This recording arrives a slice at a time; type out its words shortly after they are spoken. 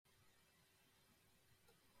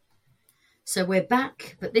So we're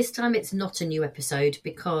back, but this time it's not a new episode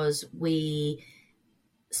because we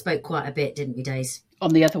spoke quite a bit, didn't we, Days?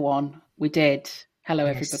 On the other one, we did. Hello,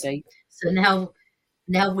 Yes. everybody. So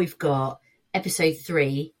now we've got episode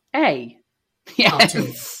 3. Hey. Part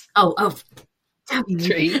 2. Oh, damn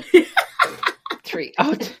you. 3.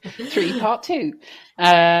 3, part 2. You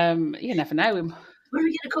never know. What are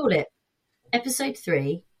we going to call it? Episode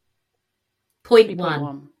 3.1.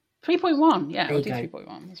 3.1. Yeah, there I'll do go.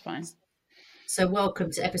 3.1. That's fine. So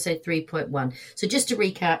welcome to episode 3.1. So just to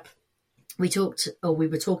recap, we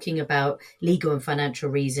were talking about legal and financial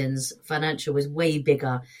reasons. Financial was way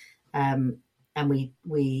bigger, and we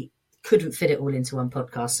couldn't fit it all into one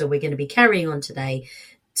podcast. So we're going to be carrying on today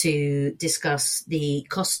to discuss the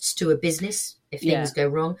costs to a business if things go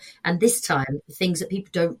wrong. And this time, the things that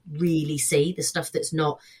people don't really see, the stuff that's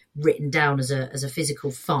not written down as a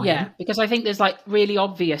physical fine. Yeah, because I think there's like really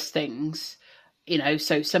obvious things,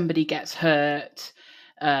 so somebody gets hurt,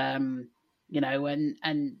 and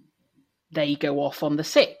they go off on the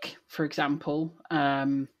sick, for example,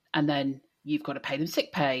 and then you've got to pay them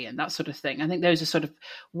sick pay and that sort of thing. I think those are sort of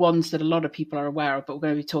ones that a lot of people are aware of, but we're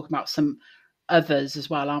going to be talking about some others as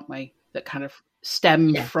well, aren't we, that kind of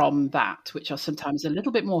stem from that, which are sometimes a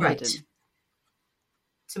little bit more hidden.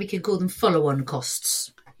 So we could call them follow-on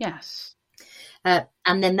costs. Yes. And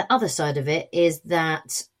then the other side of it is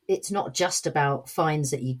that it's not just about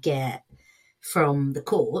fines that you get from the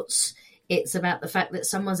courts. It's about the fact that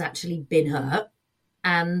someone's actually been hurt,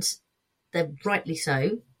 and they're rightly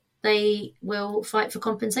so. They will fight for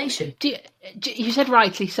compensation. You said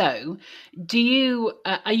rightly so.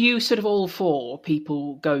 Are you sort of all for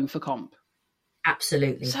people going for comp?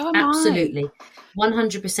 Absolutely. So am Absolutely.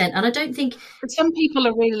 100%. And I don't think... But some people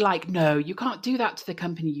are really like, no, you can't do that to the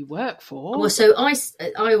company you work for. Well, so I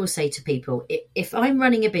always say to people, if I'm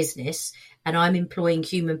running a business and I'm employing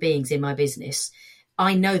human beings in my business,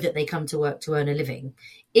 I know that they come to work to earn a living.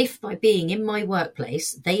 If by being in my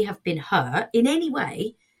workplace, they have been hurt in any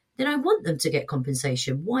way, then I want them to get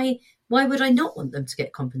compensation. Why would I not want them to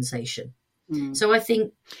get compensation? So I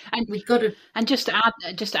think we've got to... And just to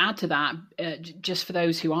add to that, just for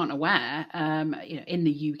those who aren't aware, in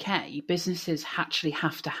the UK, businesses actually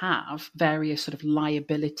have to have various sort of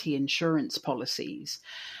liability insurance policies.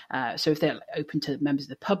 So if they're open to members of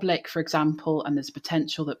the public, for example, and there's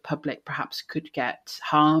potential that public perhaps could get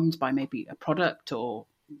harmed by maybe a product or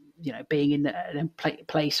being in a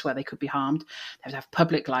place where they could be harmed, they have to have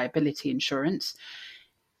public liability insurance.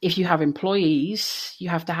 If you have employees, you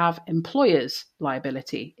have to have employers'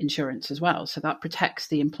 liability insurance as well. So that protects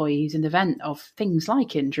the employees in the event of things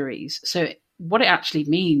like injuries. So what it actually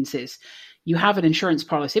means is you have an insurance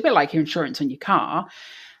policy, a bit like your insurance on your car.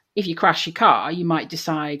 If you crash your car, you might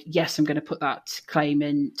decide, yes, I'm going to put that claim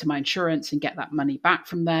into my insurance and get that money back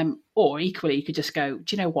from them. Or equally, you could just go,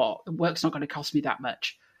 do you know what? The work's not going to cost me that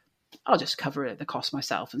much. I'll just cover the cost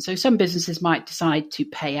myself. And so some businesses might decide to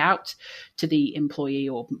pay out to the employee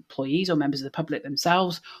or employees or members of the public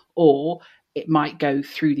themselves, or it might go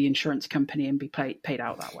through the insurance company and be paid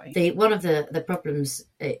out that way. One of the problems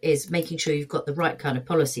is making sure you've got the right kind of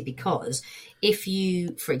policy, because if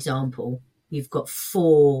you, for example, you've got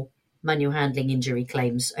 4 manual handling injury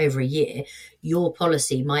claims over a year, your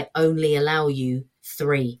policy might only allow you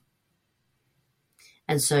 3.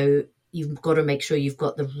 And so you've got to make sure you've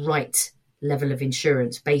got the right level of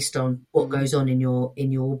insurance based on what goes on in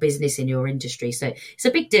your business, in your industry. So it's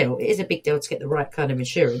a big deal. It is a big deal to get the right kind of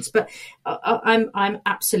insurance. But I'm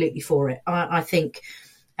absolutely for it. I think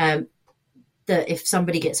that if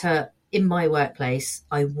somebody gets hurt in my workplace,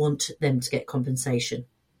 I want them to get compensation.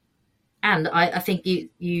 And I think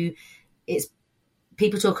it's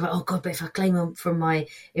people talk about, oh God, but if I claim from my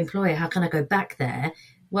employer, how can I go back there?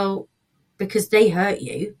 Well, because they hurt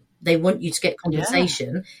you. They want you to get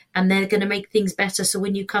compensation, and they're going to make things better. So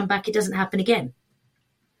when you come back, it doesn't happen again.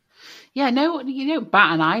 Yeah, no, you don't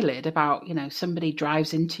bat an eyelid about, somebody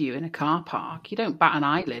drives into you in a car park. You don't bat an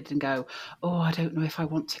eyelid and go, oh, I don't know if I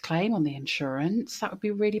want to claim on the insurance. That would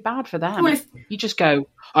be really bad for them. Well, you just go,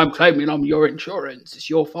 I'm claiming on your insurance.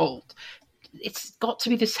 It's your fault. It's got to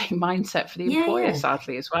be the same mindset for the employer,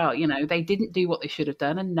 sadly, as well. They didn't do what they should have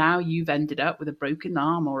done, and now you've ended up with a broken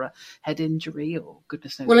arm or a head injury or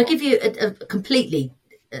goodness knows what. I'll give you a completely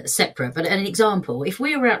separate, but an example. If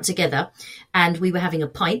we were out together and we were having a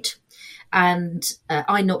pint and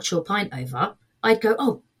I knocked your pint over, I'd go,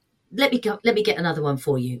 oh, let me get another one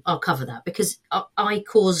for you. I'll cover that because I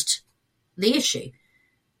caused the issue.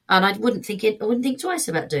 And I wouldn't think twice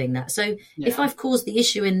about doing that. So if I've caused the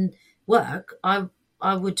issue in work, I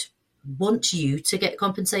would want you to get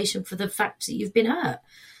compensation for the fact that you've been hurt.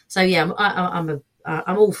 So I'm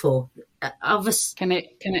all for of a. Can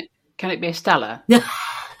it be a Stella? Is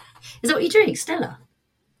that what you drink, Stella?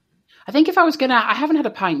 I think if I was I haven't had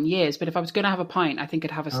a pint in years, but if I was gonna have a pint, I think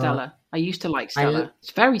I'd have a Stella. I used to like Stella.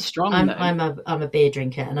 It's very strong though. I'm a beer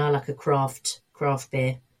drinker, and I like a craft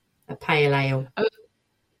beer, a pale ale.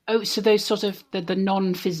 Oh, so those sort of the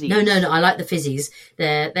non-fizzy. No. I like the fizzies.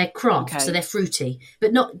 They're craft, so they're fruity,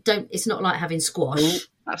 but it's not like having squash. Ooh,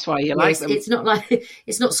 that's why you like them. It's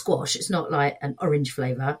not squash. It's not like an orange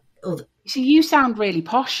flavour. See, you sound really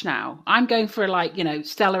posh now. I'm going for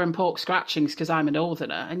Stella and pork scratchings because I'm a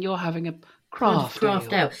northerner, and you're having a craft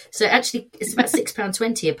ale. So actually, it's about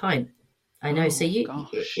 £6.20 a pint. I know. So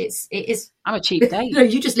it is. I'm a cheap date. No,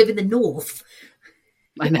 you just live in the north.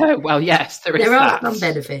 I know. Well, yes, there are some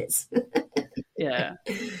benefits. Yeah.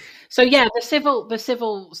 So yeah, the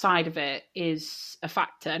civil side of it is a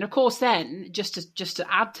factor, and of course, then just to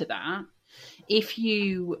add to that,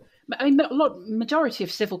 majority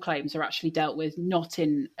of civil claims are actually dealt with not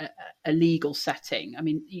in a legal setting. I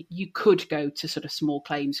mean, you could go to sort of small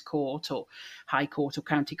claims court or high court or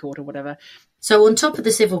county court or whatever. So on top of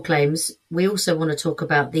the civil claims, we also want to talk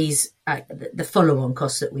about these, the follow-on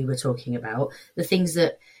costs that we were talking about, the things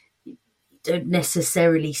that you don't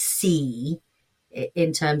necessarily see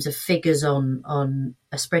in terms of figures on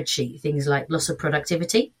a spreadsheet, things like loss of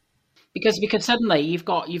productivity. Because suddenly you've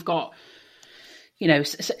got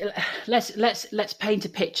let's paint a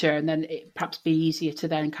picture, and then it perhaps be easier to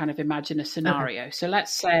then kind of imagine a scenario. Okay. So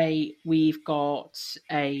let's say we've got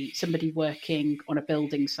somebody working on a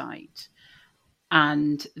building site,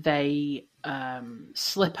 and they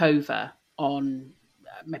slip over on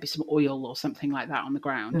maybe some oil or something like that on the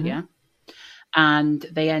ground, mm-hmm. Yeah, and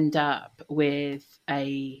they end up with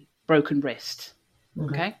a broken wrist. Mm-hmm.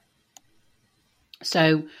 Okay,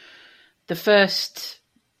 so the first.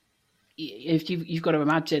 If you've got to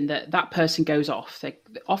imagine that person goes off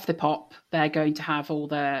the pop, they're going to have all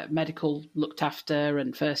their medical looked after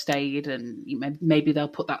and first aid, and maybe they'll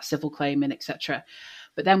put that civil claim in, etc.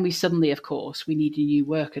 But then we suddenly, of course, we need a new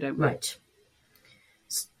worker, don't we? Right.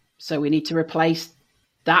 So we need to replace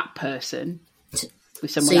that person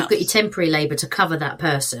with someone else. So you've got your temporary labour to cover that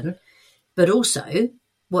person, but also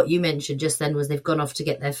what you mentioned just then was they've gone off to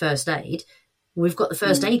get their first aid. We've got the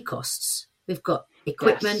first aid costs. We've got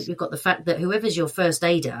equipment. Yes. We've got the fact that whoever's your first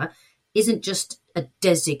aider isn't just a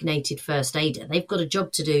designated first aider. They've got a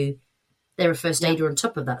job to do. They're a first aider on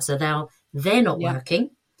top of that. So now they're not working.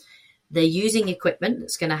 They're using equipment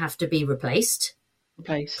that's going to have to be replaced.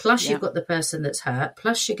 Plus you've got the person that's hurt.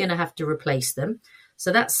 Plus you're going to have to replace them.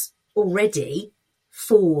 So that's already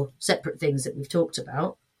 4 separate things that we've talked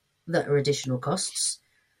about that are additional costs.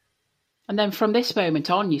 And then from this moment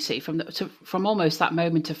on, you see, from almost that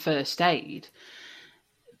moment of first aid,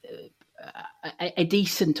 a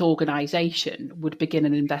decent organisation would begin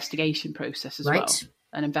an investigation process as well.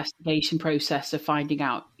 An investigation process of finding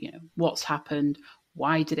out, what's happened,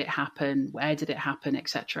 why did it happen, where did it happen,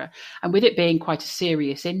 etc. And with it being quite a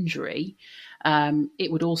serious injury, it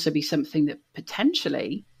would also be something that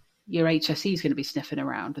potentially your HSE is going to be sniffing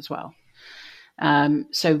around as well.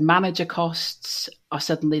 So manager costs are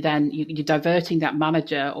suddenly then you're diverting that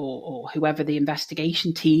manager or whoever the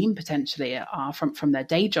investigation team potentially are from their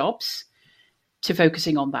day jobs to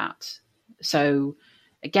focusing on that. So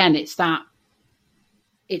again, it's that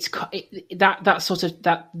sort of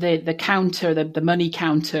that the counter, the money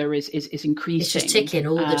counter is increasing. It's just ticking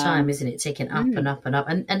all the time, isn't it? Ticking up and up and up,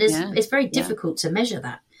 and it's very difficult to measure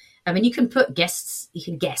that. I mean, you can guess,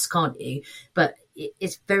 can't you? But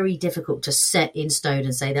it's very difficult to set in stone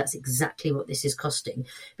and say that's exactly what this is costing.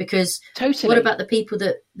 Because what about the people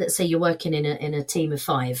that say you're working in a team of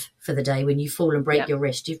 5 for the day when you fall and break your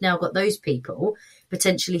wrist? You've now got those people,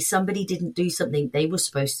 potentially somebody didn't do something they were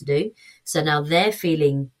supposed to do. So now they're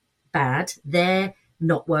feeling bad. They're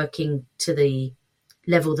not working to the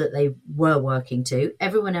level that they were working to.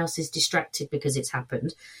 Everyone else is distracted because it's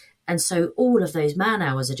happened. And so all of those man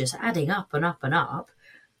hours are just adding up and up and up.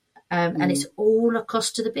 And it's all a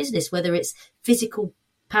cost to the business, whether it's physical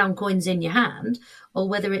pound coins in your hand or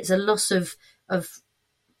whether it's a loss of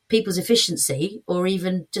people's efficiency or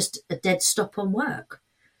even just a dead stop on work.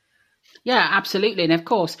 Yeah, absolutely. And of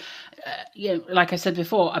course, like I said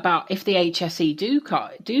before, about if the HSE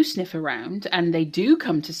do sniff around and they do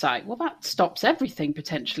come to site, well, that stops everything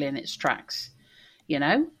potentially in its tracks.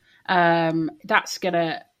 That's going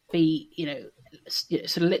to be,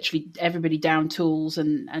 sort of literally everybody down tools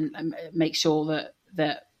and make sure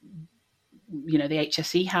that the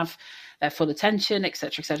HSE have their full attention, et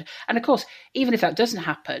cetera, et cetera. And of course, even if that doesn't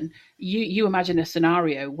happen, you imagine a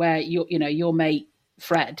scenario where your mate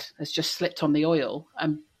Fred has just slipped on the oil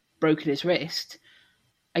and broken his wrist.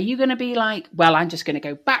 Are you going to be like, well, I'm just going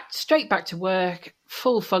to go straight back to work,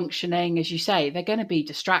 full functioning, as you say? They're going to be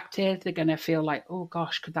distracted. They're going to feel like, oh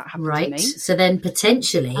gosh, could that happen to me? So then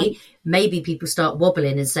potentially, maybe people start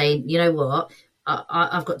wobbling and saying, you know what,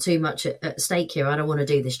 I've got too much at stake here. I don't want to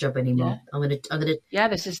do this job anymore. Yeah. I'm gonna. Yeah,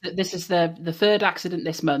 this is the third accident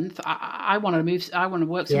this month. I want to move. I want to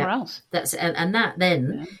work somewhere else. And that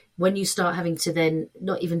then. Yeah. When you start having to then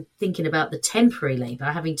not even thinking about the temporary labour,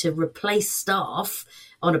 having to replace staff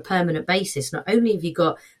on a permanent basis, not only have you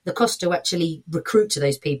got the cost to actually recruit to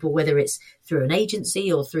those people, whether it's through an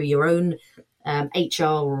agency or through your own HR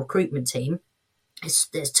or recruitment team,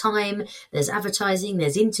 there's time, there's advertising,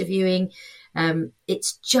 there's interviewing.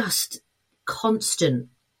 It's just constant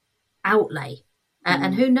outlay.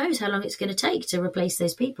 And who knows how long it's going to take to replace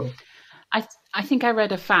those people. I think I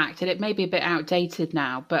read a fact, and it may be a bit outdated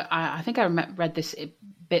now, but I think I read this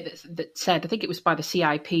bit that said, I think it was by the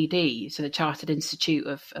CIPD, so the Chartered Institute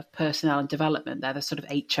of Personnel and Development. They're the sort of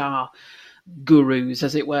HR gurus,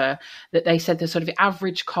 as it were, that they said the sort of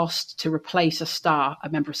average cost to replace a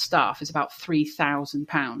member of staff is about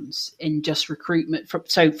 £3,000 in just recruitment.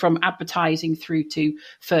 From advertising through to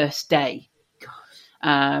first day.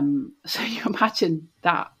 So you imagine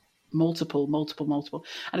that. Multiple.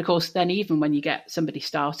 And of course, then even when you get somebody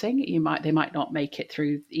starting, they might not make it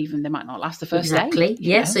through, they might not last the first day. Exactly.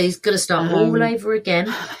 Yeah. So he's got to start all over again.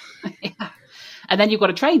 Yeah. And then you've got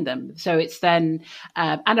to train them. So it's then,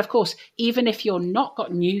 and of course, even if you're not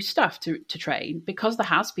got new stuff to train, because there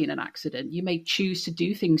has been an accident, you may choose to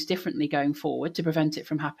do things differently going forward to prevent it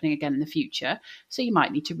from happening again in the future. So you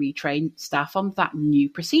might need to retrain staff on that new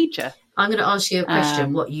procedure. I'm going to ask you a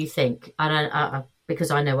question, what you think.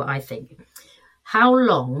 Because I know what I think. How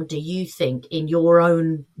long do you think, in your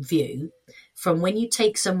own view, from when you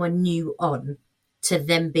take someone new on to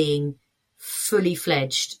them being fully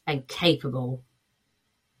fledged and capable,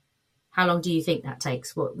 how long do you think that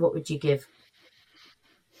takes? What would you give?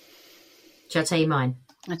 Shall I tell you mine?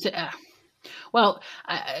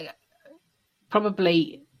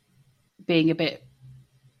 Probably being a bit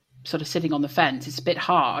sort of sitting on the fence, it's a bit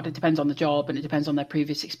hard. It depends on the job and it depends on their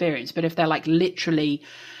previous experience. But if they're like literally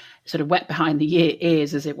sort of wet behind the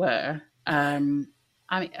ears, as it were, I mean,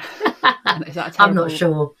 is that a terrible, I'm not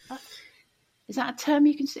sure. Is that a term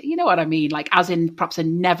you can say? You know what I mean? Like, as in perhaps a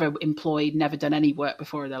never employed, never done any work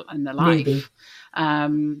before in their life. Newbie. A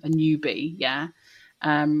newbie, yeah.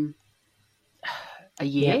 A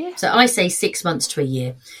year? Yeah. So I say 6 months to a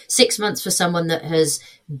year. 6 months for someone that has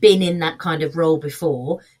been in that kind of role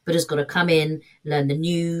before, but has got to come in, learn the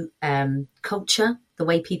new culture, the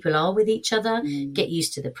way people are with each other, get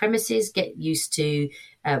used to the premises, get used to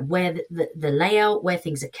where the layout, where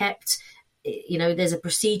things are kept. You know, there's a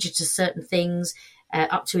procedure to certain things,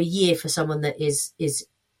 up to a year for someone that is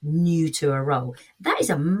new to a role. That is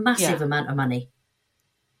a massive amount of money.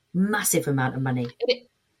 Massive amount of money.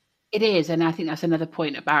 It is, and I think that's another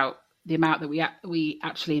point about the amount that we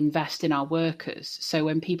actually invest in our workers. So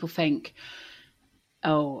when people think,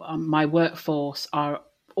 my workforce are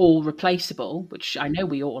all replaceable, which I know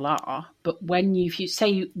we all are, but if you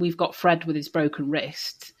say we've got Fred with his broken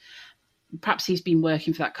wrist, perhaps he's been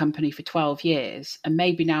working for that company for 12 years, and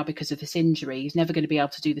maybe now because of this injury, he's never going to be able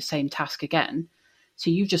to do the same task again. So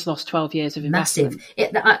you've just lost 12 years of investment.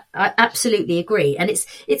 Massive. I absolutely agree. And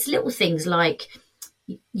it's little things like,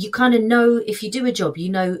 you kind of know, if you do a job, you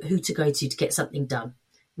know who to go to get something done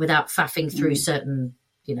without faffing through certain,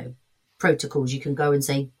 protocols. You can go and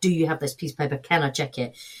say, do you have this piece of paper? Can I check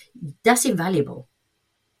it? That's invaluable.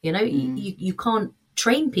 You can't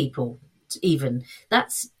train people even.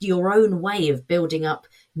 That's your own way of building up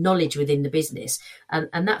knowledge within the business.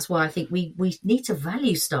 And that's why I think we need to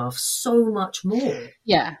value staff so much more.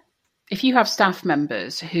 Yeah. If you have staff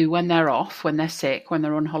members who, when they're off, when they're sick, when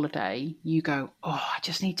they're on holiday, you go, I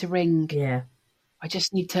just need to ring. Yeah. I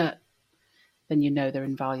just need to, then you know they're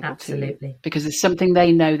invaluable. Absolutely. To you because there's something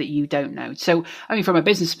they know that you don't know. So, I mean, from a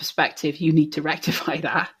business perspective, you need to rectify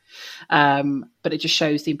that. But it just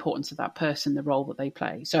shows the importance of that person, the role that they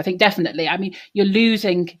play. So I think definitely, I mean, you're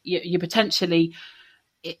losing, you potentially,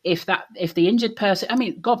 if the injured person, I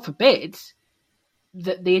mean, God forbid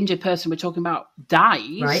that the injured person we're talking about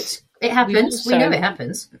dies. Right. It happens. We know it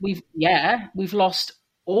happens. We've lost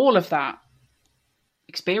all of that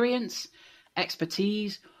experience,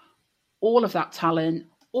 expertise, all of that talent,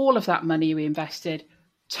 all of that money we invested,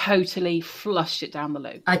 totally flushed it down the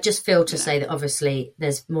loo. I just feel to say that obviously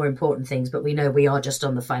there's more important things, but we know we are just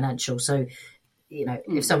on the financial. So,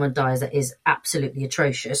 if someone dies, that is absolutely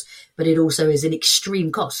atrocious, but it also is an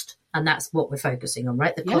extreme cost. And that's what we're focusing on,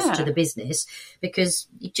 right? The cost to the business, because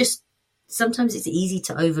sometimes it's easy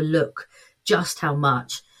to overlook just how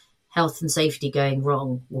much health and safety going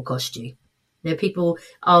wrong will cost you. People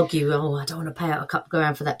argue, oh, I don't want to pay out a couple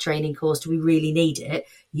grand for that training course. Do we really need it?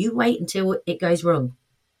 You wait until it goes wrong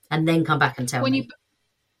and then come back and tell me.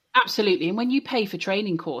 Absolutely. And when you pay for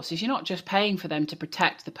training courses, you're not just paying for them to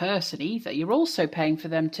protect the person either. You're also paying for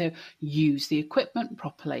them to use the equipment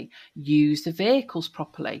properly, use the vehicles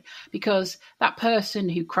properly, because that person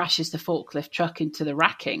who crashes the forklift truck into the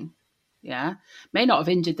racking, may not have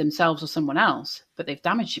injured themselves or someone else, but they've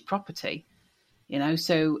damaged your property.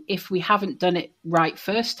 So if we haven't done it right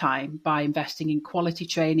first time by investing in quality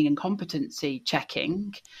training and competency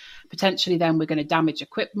checking, potentially then we're going to damage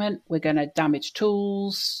equipment, we're going to damage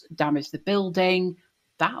tools, damage the building.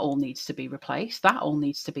 That all needs to be replaced. That all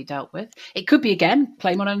needs to be dealt with. It could be, again,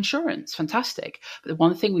 claim on insurance. Fantastic. But the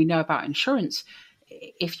one thing we know about insurance,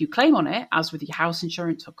 if you claim on it, as with your house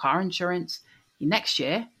insurance or car insurance, your next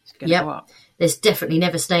year it's going to go up. There's definitely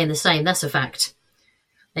never staying the same. That's a fact.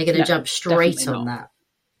 They're going to jump straight on that.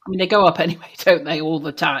 I mean, they go up anyway, don't they, all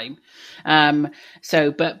the time?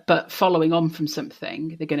 But following on from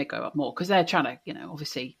something, they're going to go up more because they're trying to,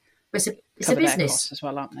 obviously, it's a business as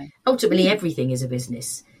well, aren't they? Ultimately, everything is a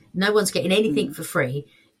business. No one's getting anything for free.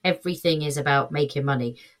 Everything is about making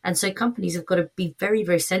money. And so companies have got to be very,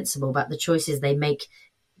 very sensible about the choices they make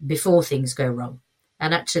before things go wrong.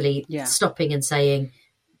 And actually stopping and saying,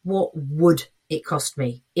 what would it cost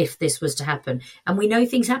me if this was to happen? And we know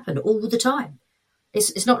things happen all the time.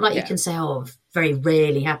 It's not like you can say, oh, very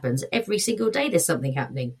rarely happens. Every single day there's something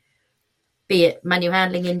happening, be it manual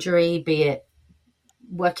handling injury, be it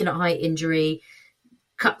working at height injury,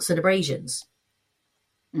 cuts and abrasions.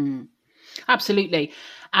 Absolutely.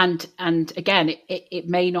 And again, it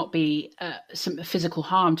may not be some physical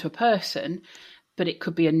harm to a person, but it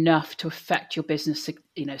could be enough to affect your business,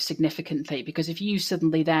 significantly. Because if you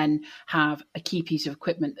suddenly then have a key piece of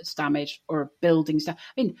equipment that's damaged or a building's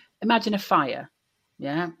damaged, imagine a fire.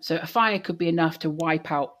 Yeah. So a fire could be enough to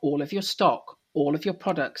wipe out all of your stock, all of your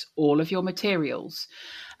products, all of your materials.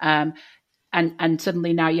 And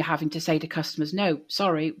suddenly now you're having to say to customers, no,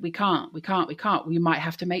 sorry, we can't. We might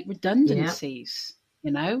have to make redundancies,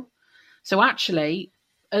 So actually,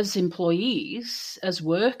 as employees, as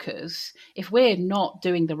workers, if we're not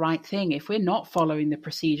doing the right thing, if we're not following the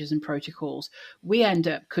procedures and protocols, we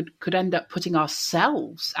could end up putting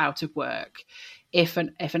ourselves out of work if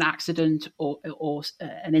an accident or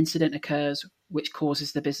an incident occurs which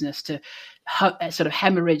causes the business to sort of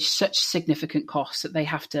hemorrhage such significant costs that they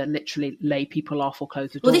have to literally lay people off or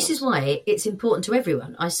close the doors. Well, this is why it's important to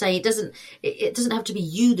everyone. I say it doesn't have to be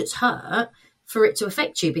you that's hurt for it to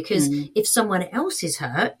affect you, because if someone else is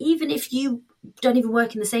hurt, even if you don't even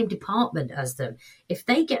work in the same department as them, if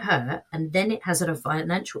they get hurt and then it has a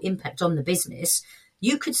financial impact on the business,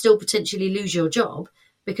 you could still potentially lose your job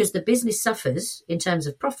because the business suffers in terms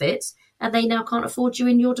of profits and they now can't afford you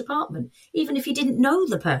in your department. Even if you didn't know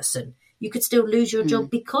the person, you could still lose your job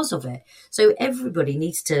because of it. So everybody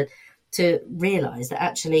needs to realise that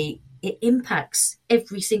actually it impacts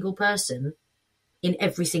every single person in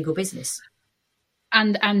every single business.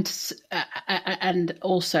 And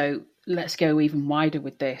also, let's go even wider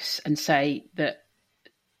with this and say that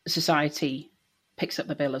society picks up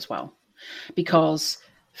the bill as well, because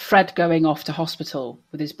Fred going off to hospital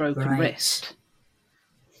with his broken wrist,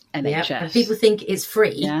 NHS. Yeah. And people think it's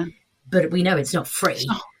free, but we know it's not free. It's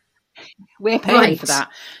not. We're paying for that.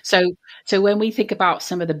 So when we think about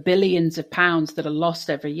some of the billions of pounds that are lost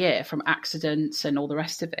every year from accidents and all the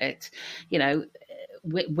rest of it,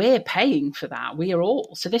 we're paying for that. We are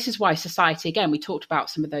all. So this is why society, again, we talked about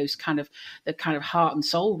some of those kind of heart and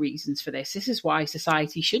soul reasons for this. This is why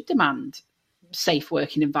society should demand safe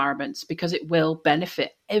working environments, because it will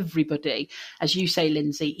benefit everybody. As you say,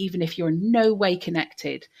 Lindsay, even if you're in no way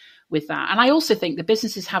connected with that. And I also think the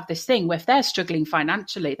businesses have this thing where if they're struggling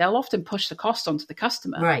financially, they'll often push the cost onto the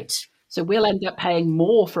customer. Right. So we'll end up paying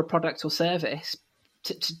more for a product or service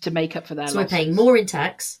to make up for their losses. We're paying more in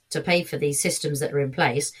tax to pay for these systems that are in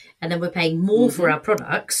place, and then we're paying more for our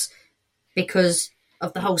products because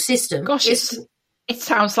of the whole system. Gosh, it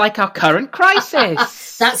sounds like our current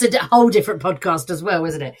crisis. That's a whole different podcast as well,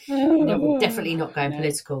 isn't it? We're definitely not going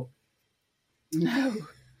political. No.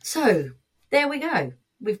 So there we go.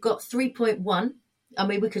 We've got 3.1. I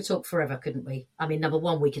mean, we could talk forever, couldn't we? I mean, number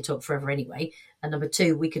one, we could talk forever anyway. And number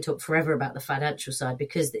two, we could talk forever about the financial side,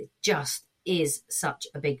 because it just is such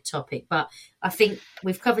a big topic. But I think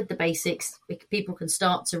we've covered the basics. People can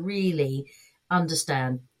start to really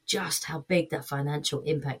understand just how big that financial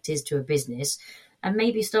impact is to a business, and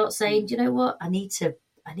maybe start saying, you know what, I need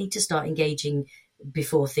to start engaging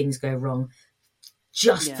before things go wrong,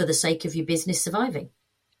 just for the sake of your business surviving.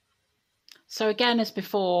 So again, as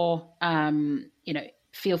before,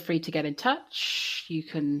 feel free to get in touch. You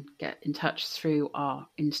can get in touch through our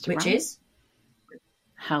Instagram, which is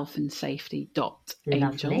healthandsafety.angels.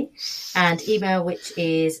 lovely, and email, which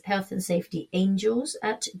is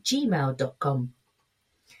healthandsafetyangels@gmail.com.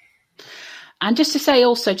 And just to say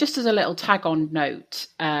also, just as a little tag on note,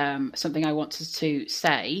 something I wanted to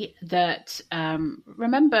say, that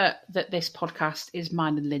remember that this podcast is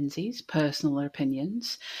mine and Lindsay's personal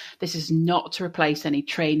opinions. This is not to replace any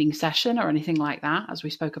training session or anything like that, as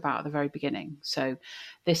we spoke about at the very beginning. So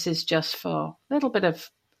this is just for a little bit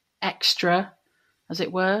of extra, as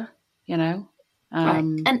it were, right.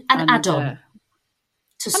 An add-on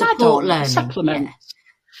to support learning. Supplement. Yeah.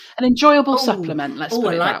 An enjoyable supplement. Let's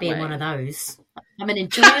put it that way. I like being one of those. I'm an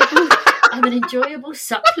enjoyable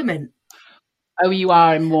supplement. Oh, you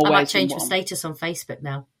are in more ways. I might change my status on Facebook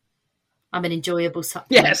now. I'm an enjoyable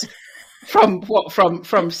supplement. Yes. From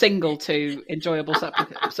single to enjoyable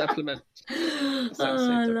supplement.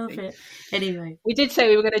 I love it. Anyway, we did say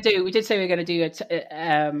we were going to do the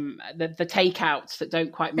takeouts that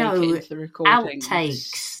don't quite make it into the recording.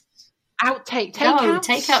 Takeouts.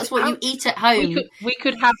 Takeout's what you eat at home. We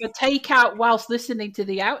could have a takeout whilst listening to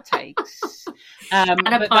the outtakes, and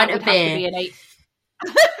a pint of beer.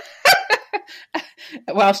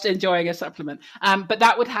 Whilst enjoying a supplement, but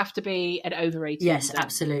that would have to be an over 18. Yes,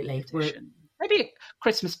 absolutely. Maybe a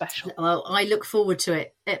Christmas special. Well, I look forward to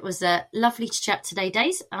it. It was lovely to chat today,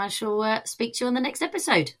 Days. I shall speak to you on the next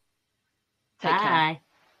episode. Take care.